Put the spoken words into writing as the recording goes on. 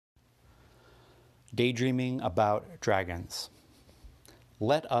Daydreaming about dragons.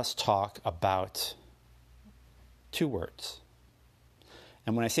 Let us talk about two words.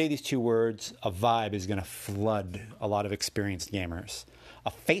 And when I say these two words, a vibe is going to flood a lot of experienced gamers.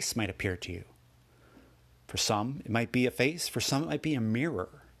 A face might appear to you. For some, it might be a face. For some, it might be a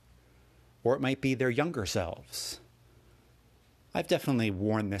mirror. Or it might be their younger selves. I've definitely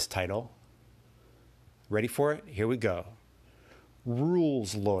worn this title. Ready for it? Here we go.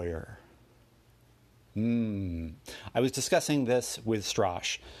 Rules lawyer. I was discussing this with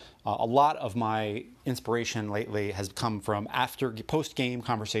Strash. A lot of my inspiration lately has come from post-game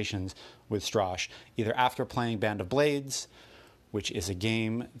conversations with Strash, either after playing Band of Blades, which is a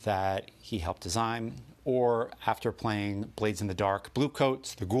game that he helped design, or after playing Blades in the Dark,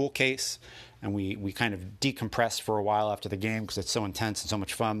 Bluecoats, the Ghoul case, and we kind of decompressed for a while after the game because it's so intense and so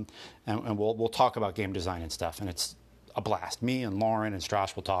much fun, and we'll talk about game design and stuff, and it's a blast. Me and Lauren and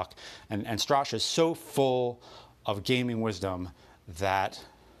Strash will talk, and Strash is so full of gaming wisdom that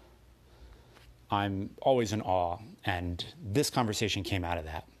I'm always in awe, and this conversation came out of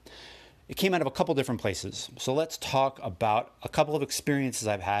that. It came out of a couple different places, so let's talk about a couple of experiences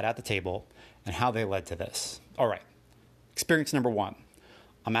I've had at the table and how they led to this. All right, experience number one.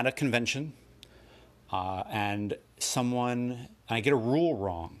 I'm at a convention, and I get a rule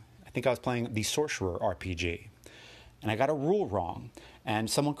wrong. I think I was playing the Sorcerer RPG, and I got a rule wrong, and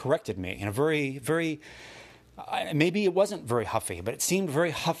someone corrected me in a very, maybe it wasn't very huffy, but it seemed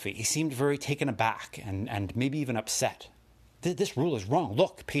very huffy. He seemed very taken aback and maybe even upset. This rule is wrong.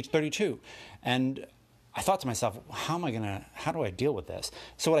 Look, page 32. And I thought to myself, how do I deal with this?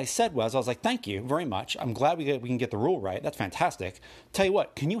 So what I said was, I was like, thank you very much. I'm glad we can get the rule right. That's fantastic. Tell you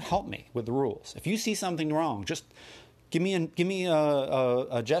what, can you help me with the rules? If you see something wrong, just give me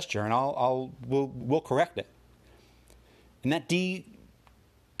a gesture, and we'll correct it. And that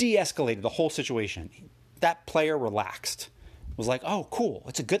de-escalated the whole situation. That player relaxed. Was like, oh, cool,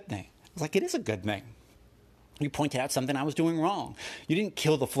 it's a good thing. I was like, it is a good thing. You pointed out something I was doing wrong. You didn't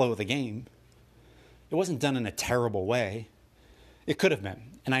kill the flow of the game. It wasn't done in a terrible way. It could have been.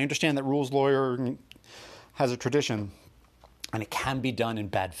 And I understand that rules lawyer has a tradition, and it can be done in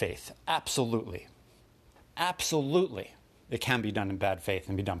bad faith. Absolutely. Absolutely. It can be done in bad faith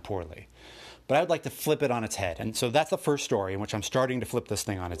and be done poorly. But I would like to flip it on its head. And so that's the first story in which I'm starting to flip this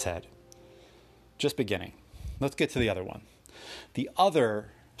thing on its head. Just beginning. Let's get to the other one. The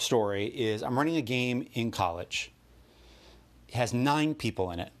other story is I'm running a game in college. It has 9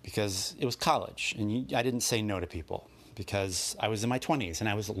 people in it because it was college, and I didn't say no to people because I was in my 20s and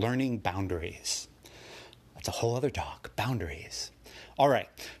I was learning boundaries. That's a whole other talk, boundaries. All right,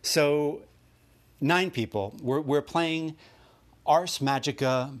 so 9 people. We're playing Ars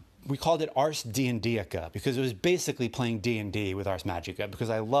Magica. We called it Ars D&Dica because it was basically playing D&D with Ars Magica because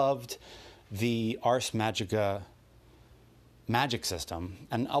I loved the Ars Magica magic system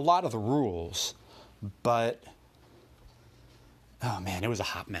and a lot of the rules, but oh man, it was a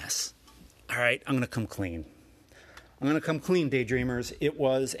hot mess. All right, I'm going to come clean. Daydreamers. It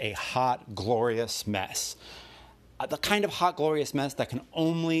was a hot, glorious mess. The kind of hot, glorious mess that can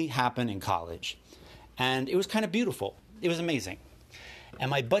only happen in college. And it was kind of beautiful. It was amazing. And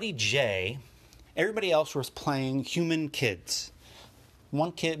my buddy Jay, everybody else was playing human kids.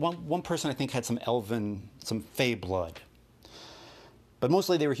 One person I think had some elven, some fey blood. But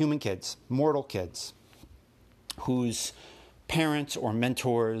mostly they were human kids, mortal kids, whose parents or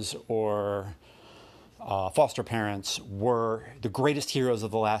mentors or foster parents were the greatest heroes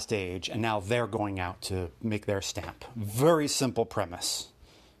of the last age, and now they're going out to make their stamp. Very simple premise.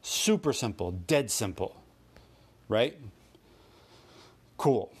 Super simple, dead simple. Right?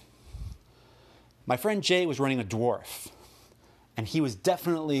 Cool. My friend Jay was running a dwarf, and he was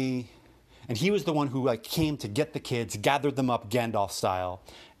the one who came to get the kids, gathered them up Gandalf style,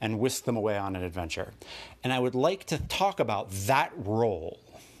 and whisked them away on an adventure. And I would like to talk about that role,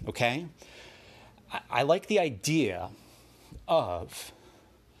 okay? I like the idea of,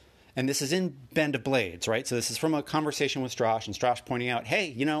 and this is in Band of Blades, right? So this is from a conversation with Strash, and Strash pointing out,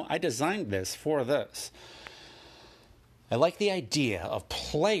 hey, I designed this for this. I like the idea of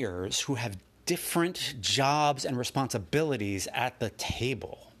players who have different jobs and responsibilities at the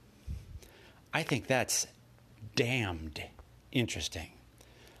table. I think that's damned interesting.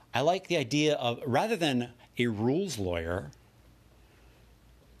 I like the idea of, rather than a rules lawyer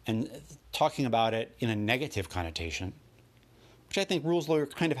and talking about it in a negative connotation, which I think rules lawyer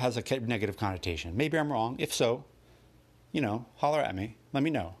kind of has a negative connotation. Maybe I'm wrong. If so, holler at me. Let me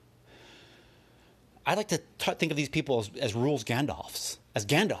know. I like to think of these people as rules Gandalfs, as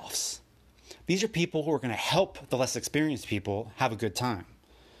Gandalfs. These are people who are going to help the less experienced people have a good time.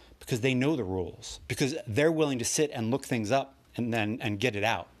 because they know the rules, because they're willing to sit and look things up and get it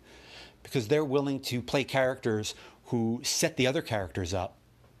out, because they're willing to play characters who set the other characters up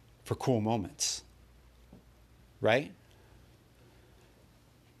for cool moments, right?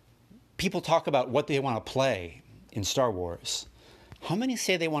 People talk about what they want to play in Star Wars. How many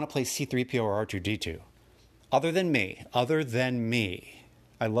say they want to play C-3PO or R2-D2? Other than me.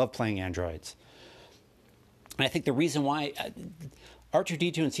 I love playing androids. And I think the reason why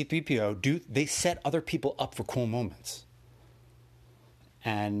R2-D2 and C-3PO they set other people up for cool moments.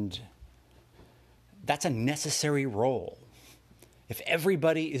 And that's a necessary role. If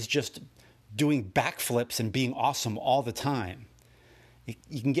everybody is just doing backflips and being awesome all the time,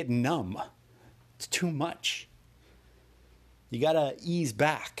 you can get numb. It's too much. You got to ease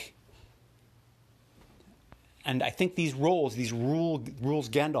back. And I think these roles, these rules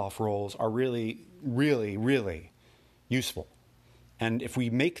Gandalf roles, are really, really, really useful. And if we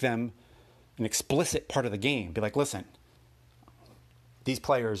make them an explicit part of the game, be like, listen, these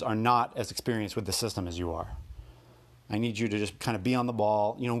players are not as experienced with the system as you are. I need you to just kind of be on the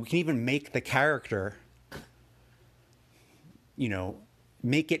ball. You know, we can even make the character, you know,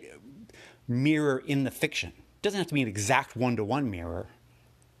 make it mirror in the fiction. It doesn't have to be an exact one-to-one mirror.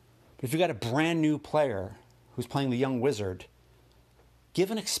 But if you've got a brand new player who's playing the young wizard,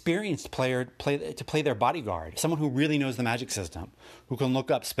 give an experienced player to play their bodyguard, someone who really knows the magic system, who can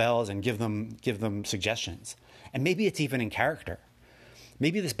look up spells and give them suggestions. And maybe it's even in character.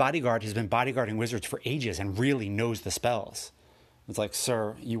 Maybe this bodyguard has been bodyguarding wizards for ages and really knows the spells. It's like,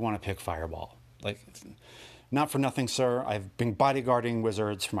 sir, you want to pick Fireball. Like, not for nothing, sir. I've been bodyguarding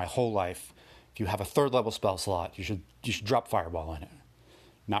wizards for my whole life. If you have a 3rd level spell slot, you should drop Fireball in it.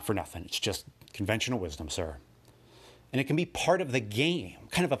 Not for nothing. It's just conventional wisdom, sir. And it can be part of the game,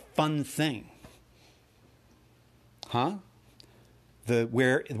 kind of a fun thing. Huh?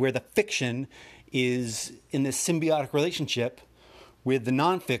 Where the fiction is in this symbiotic relationship with the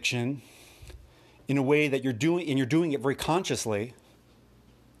nonfiction in a way that you're doing it very consciously,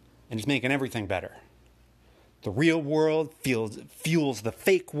 and it's making everything better. The real world fuels the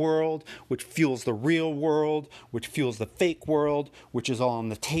fake world, which fuels the real world, which fuels the fake world, which is all on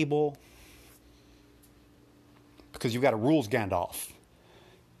the table. Because you've got a rules Gandalf.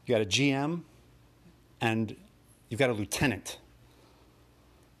 You've got a GM, and you've got a lieutenant.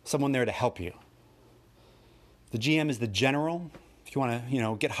 Someone there to help you. The GM is the general. If you want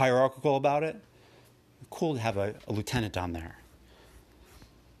to, get hierarchical about it, cool to have a lieutenant on there.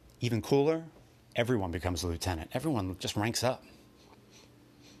 Even cooler, everyone becomes a lieutenant. Everyone just ranks up.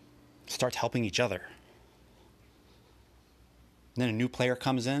 Starts helping each other. And then a new player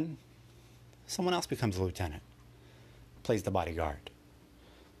comes in, someone else becomes a lieutenant. Plays the bodyguard.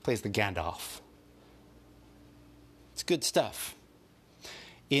 Plays the Gandalf. It's good stuff.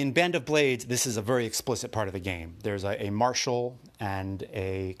 In Band of Blades, this is a very explicit part of the game. There's a marshal and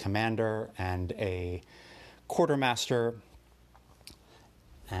a commander and a quartermaster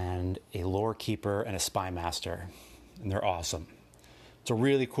and a lore keeper and a spy master. And they're awesome. It's a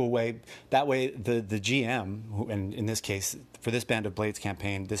really cool way. That way, the GM, and in this case, for this Band of Blades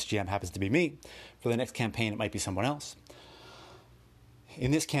campaign, this GM happens to be me. For the next campaign, it might be someone else.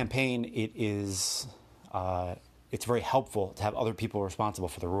 In this campaign, it's very helpful to have other people responsible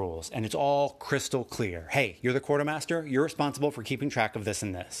for the rules. And it's all crystal clear. Hey, you're the quartermaster. You're responsible for keeping track of this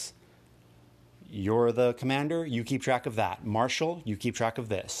and this. You're the commander. You keep track of that. Marshal, you keep track of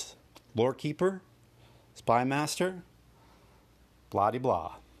this. Lore keeper, spy master,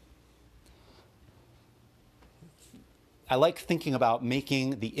 blah-de-blah. I like thinking about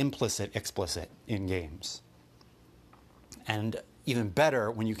making the implicit explicit in games. And even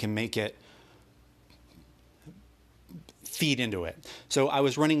better when you can make it feed into it. So I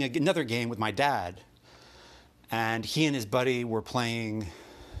was running another game with my dad, and he and his buddy were playing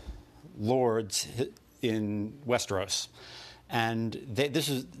Lords in Westeros. And this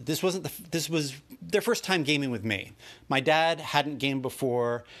was their first time gaming with me. My dad hadn't gamed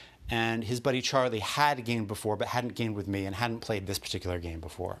before, and his buddy Charlie had gamed before, but hadn't gamed with me and hadn't played this particular game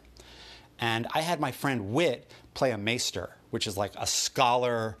before. And I had my friend Wit play a maester, which is like a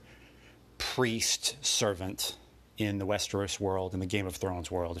scholar, priest, servant in the Westeros world, in the Game of Thrones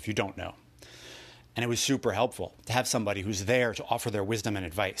world, if you don't know. And it was super helpful to have somebody who's there to offer their wisdom and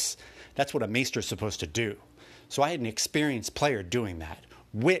advice. That's what a maester is supposed to do. So I had an experienced player doing that.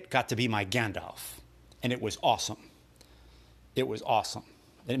 Wit got to be my Gandalf, and it was awesome. It was awesome.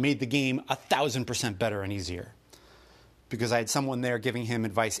 And it made the game 1,000% better and easier, because I had someone there giving him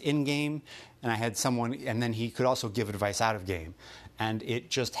advice in-game, and I had someone, and then he could also give advice out of game. And it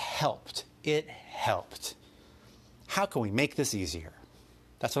just helped. It helped. How can we make this easier?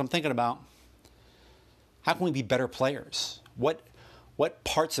 That's what I'm thinking about. How can we be better players? What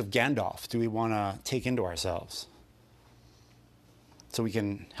parts of Gandalf do we want to take into ourselves so we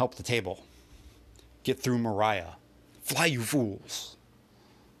can help the table? Get through Moriah. Fly, you fools.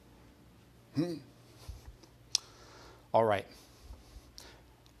 All right.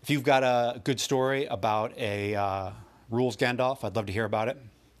 If you've got a good story about a rules Gandalf, I'd love to hear about it.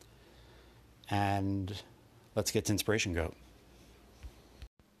 And let's get to Inspiration Goat.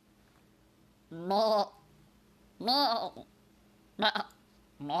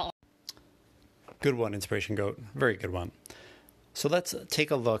 Good one, Inspiration Goat. Very good one. So let's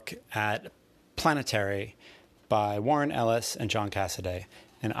take a look at Planetary by Warren Ellis and John Cassaday.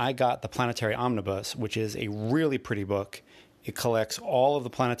 And I got the Planetary Omnibus, which is a really pretty book. It collects all of the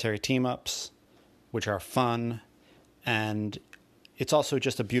Planetary team-ups, which are fun. And it's also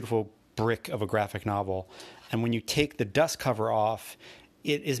just a beautiful brick of a graphic novel. And when you take the dust cover off,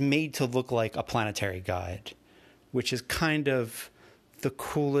 it is made to look like a Planetary guide, which is kind of the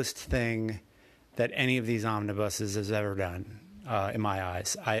coolest thing that any of these omnibuses has ever done, in my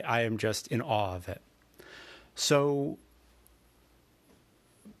eyes. I am just in awe of it. So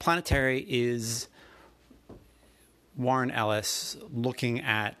Planetary is Warren Ellis looking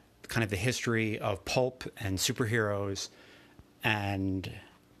at kind of the history of pulp and superheroes and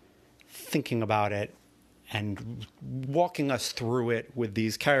thinking about it and walking us through it with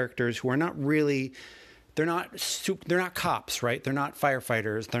these characters who are not really, they're not cops, right? They're not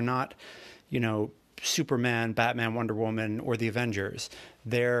firefighters. They're not, Superman, Batman, Wonder Woman, or the Avengers.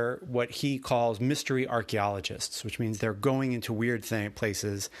 They're what he calls mystery archaeologists, which means they're going into weird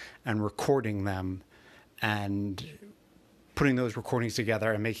places and recording them and putting those recordings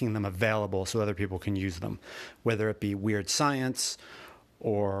together and making them available so other people can use them, whether it be weird science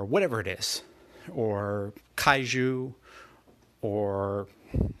or whatever it is, or kaiju, or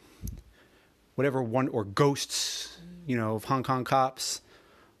whatever one, or ghosts, of Hong Kong cops,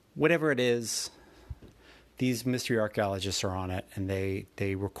 whatever it is. These mystery archaeologists are on it, and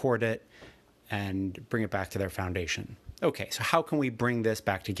they record it and bring it back to their foundation. Okay, so how can we bring this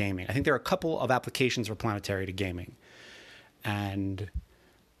back to gaming? I think there are a couple of applications for Planetary to gaming, and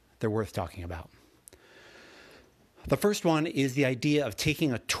they're worth talking about. The first one is the idea of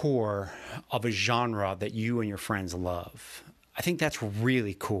taking a tour of a genre that you and your friends love. I think that's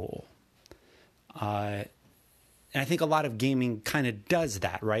really cool. And I think a lot of gaming kind of does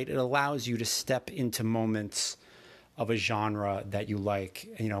that, right? It allows you to step into moments of a genre that you like.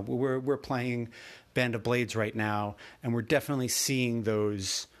 We're playing Band of Blades right now, and we're definitely seeing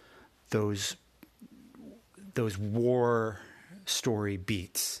those war story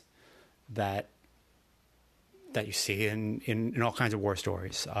beats that you see in all kinds of war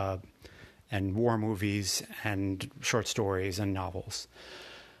stories, and war movies and short stories and novels.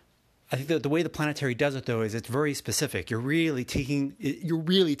 I think that the way the Planetary does it, though, is it's very specific. You're really taking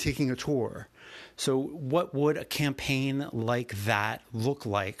a tour. So what would a campaign like that look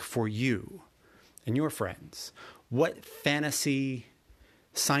like for you and your friends? What fantasy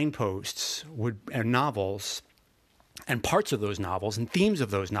signposts and novels and parts of those novels and themes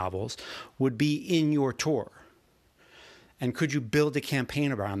of those novels would be in your tour? And could you build a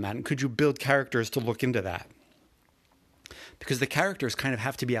campaign around that? And could you build characters to look into that? Because the characters kind of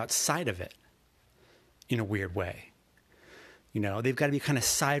have to be outside of it in a weird way. They've got to be kind of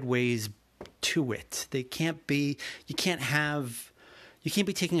sideways to it. You can't be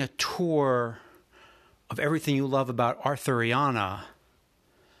taking a tour of everything you love about Arthuriana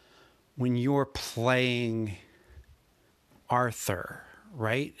when you're playing Arthur,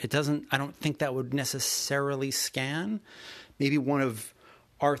 right? I don't think that would necessarily scan. Maybe one of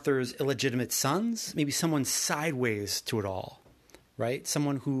Arthur's illegitimate sons, maybe someone sideways to it all, right?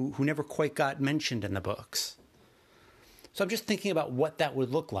 Someone who never quite got mentioned in the books. So I'm just thinking about what that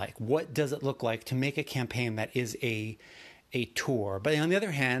would look like. What does it look like to make a campaign that is a tour? But on the other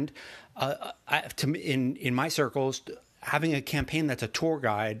hand, in my circles, having a campaign that's a tour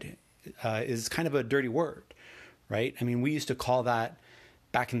guide is kind of a dirty word, right? I mean, we used to call that,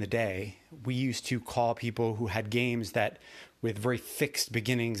 back in the day, we used to call people who had games that with very fixed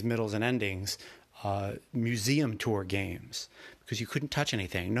beginnings, middles, and endings, museum tour games, because you couldn't touch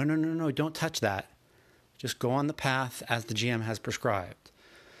anything. No, don't touch that. Just go on the path as the GM has prescribed.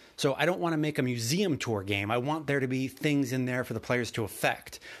 So I don't want to make a museum tour game. I want there to be things in there for the players to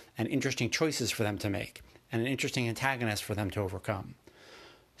affect, and interesting choices for them to make, and an interesting antagonist for them to overcome.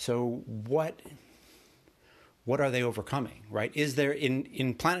 So what are they overcoming, right? Is there,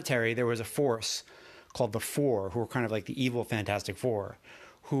 in Planetary, there was a force called the Four, who were kind of like the evil Fantastic Four,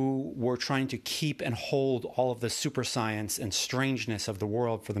 who were trying to keep and hold all of the super science and strangeness of the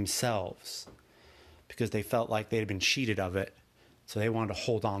world for themselves because they felt like they had been cheated of it, so they wanted to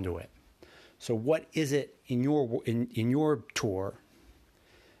hold on to it. So what is it in your tour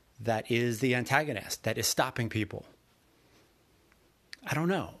that is the antagonist, that is stopping people? I don't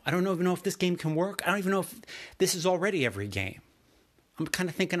know. I don't even know if this game can work. I don't even know if this is already every game. I'm kind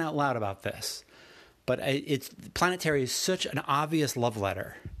of thinking out loud about this. But Planetary is such an obvious love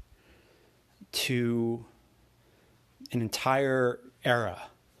letter to an entire era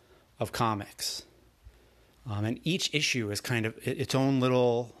of comics. And each issue is kind of its own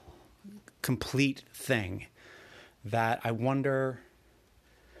little complete thing that I don't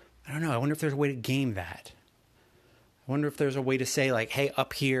know, I wonder if there's a way to game that. I wonder if there's a way to say, like, hey,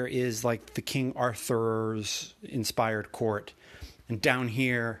 up here is like the King Arthur's inspired court, and down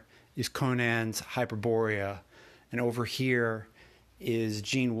here is Conan's Hyperborea, and over here is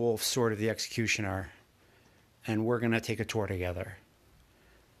Gene Wolfe's Sword of the Executioner, and we're going to take a tour together.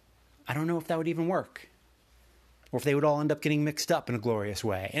 I don't know if that would even work, or if they would all end up getting mixed up in a glorious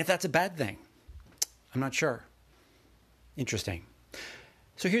way, and if that's a bad thing. I'm not sure. Interesting.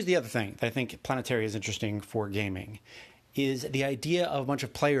 So here's the other thing that I think Planetary is interesting for gaming, is the idea of a bunch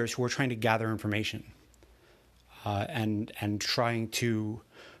of players who are trying to gather information and trying to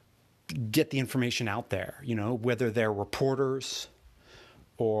get the information out there, you know, whether they're reporters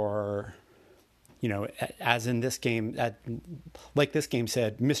or, you know, as in this game, like this game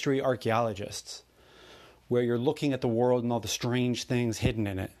said, mystery archaeologists, where you're looking at the world and all the strange things hidden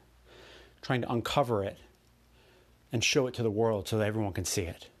in it, trying to uncover it and show it to the world so that everyone can see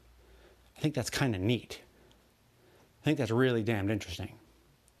it. I think that's kind of neat. I think that's really damned interesting.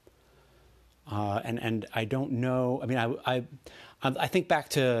 And I don't know. I mean, I think back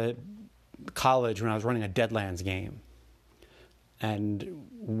to college when I was running a Deadlands game, and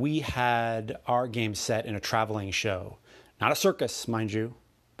we had our game set in a traveling show, not a circus, mind you,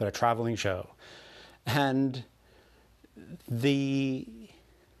 but a traveling show. And if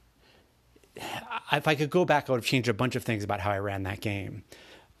I could go back, I would have changed a bunch of things about how I ran that game.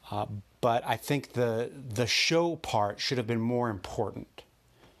 But I think the show part should have been more important,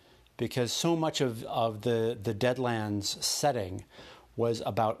 because so much of the Deadlands setting was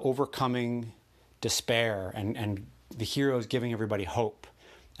about overcoming despair and the heroes giving everybody hope.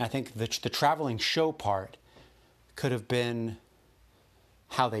 And I think the traveling show part could have been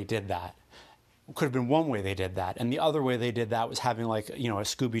how they did that. Could have been one way they did that. And the other way they did that was having, like, you know, a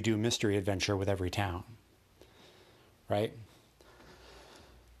Scooby-Doo mystery adventure with every town. Right?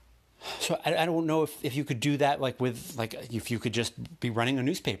 So I don't know if you could do that, like if you could just be running a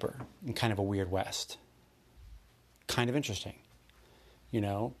newspaper in kind of a Weird West. Kind of interesting, you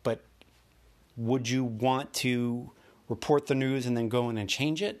know, but would you want to report the news and then go in and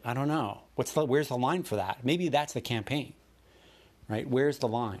change it? I don't know. Where's the line for that? Maybe that's the campaign, right? Where's the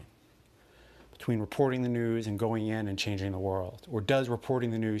line between reporting the news and going in and changing the world? Or does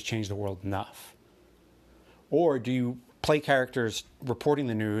reporting the news change the world enough? Or do you play characters reporting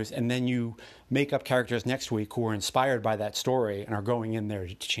the news, and then you make up characters next week who are inspired by that story and are going in there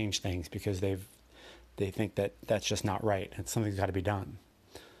to change things because they think that that's just not right and something's got to be done?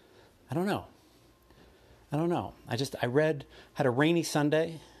 I don't know. I had a rainy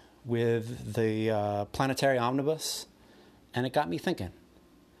Sunday with the Planetary Omnibus, and it got me thinking.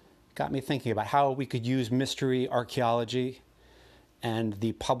 About how we could use mystery archaeology and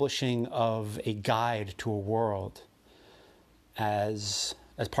the publishing of a guide to a world as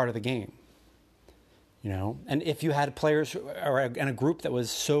part of the game, you know. And if you had players and a group that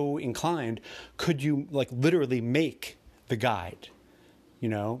was so inclined, could you, like, literally make the guide, you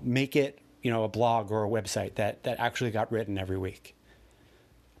know, make it, you know, a blog or a website that actually got written every week?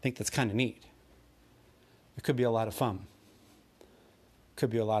 I think that's kind of neat. It could be a lot of fun.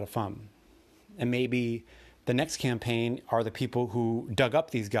 And maybe the next campaign are the people who dug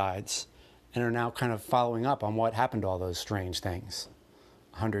up these guides and are now kind of following up on what happened to all those strange things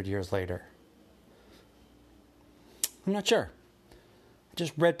 100 years later. I'm not sure. I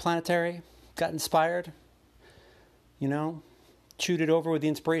just read Planetary, got inspired, you know, chewed it over with the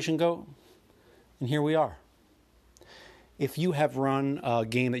inspiration goat, and here we are. If you have run a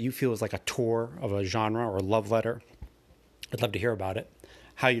game that you feel is like a tour of a genre or a love letter, I'd love to hear about it.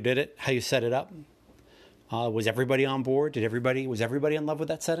 How you did it, how you set it up. Was everybody on board? Was everybody in love with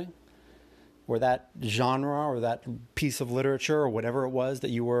that setting? Or that genre or that piece of literature or whatever it was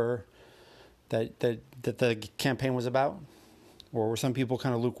that you were, that the campaign was about? Or were some people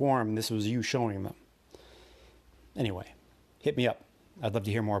kind of lukewarm and this was you showing them? Anyway, hit me up. I'd love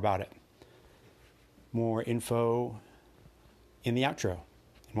to hear more about it. More info in the outro.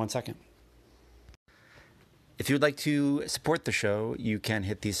 in 1 second. If you would like to support the show, you can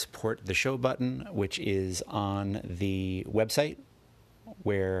hit the support the show button, which is on the website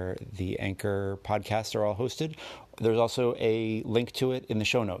where the Anchor podcasts are all hosted. There's also a link to it in the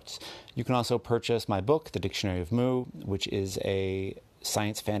show notes. You can also purchase my book, The Dictionary of Mu, which is a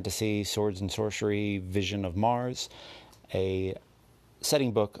science fantasy, swords and sorcery vision of Mars, a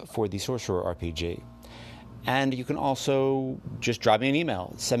setting book for the Sorcerer RPG. And you can also just drop me an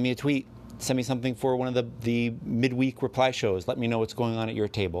email, send me a tweet, send me something for one of the midweek reply shows. Let me know what's going on at your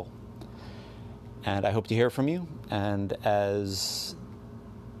table. And I hope to hear from you. And as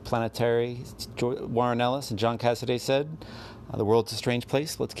Planetary, Warren Ellis and John Cassaday said, the world's a strange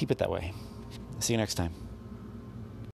place. Let's keep it that way. See you next time.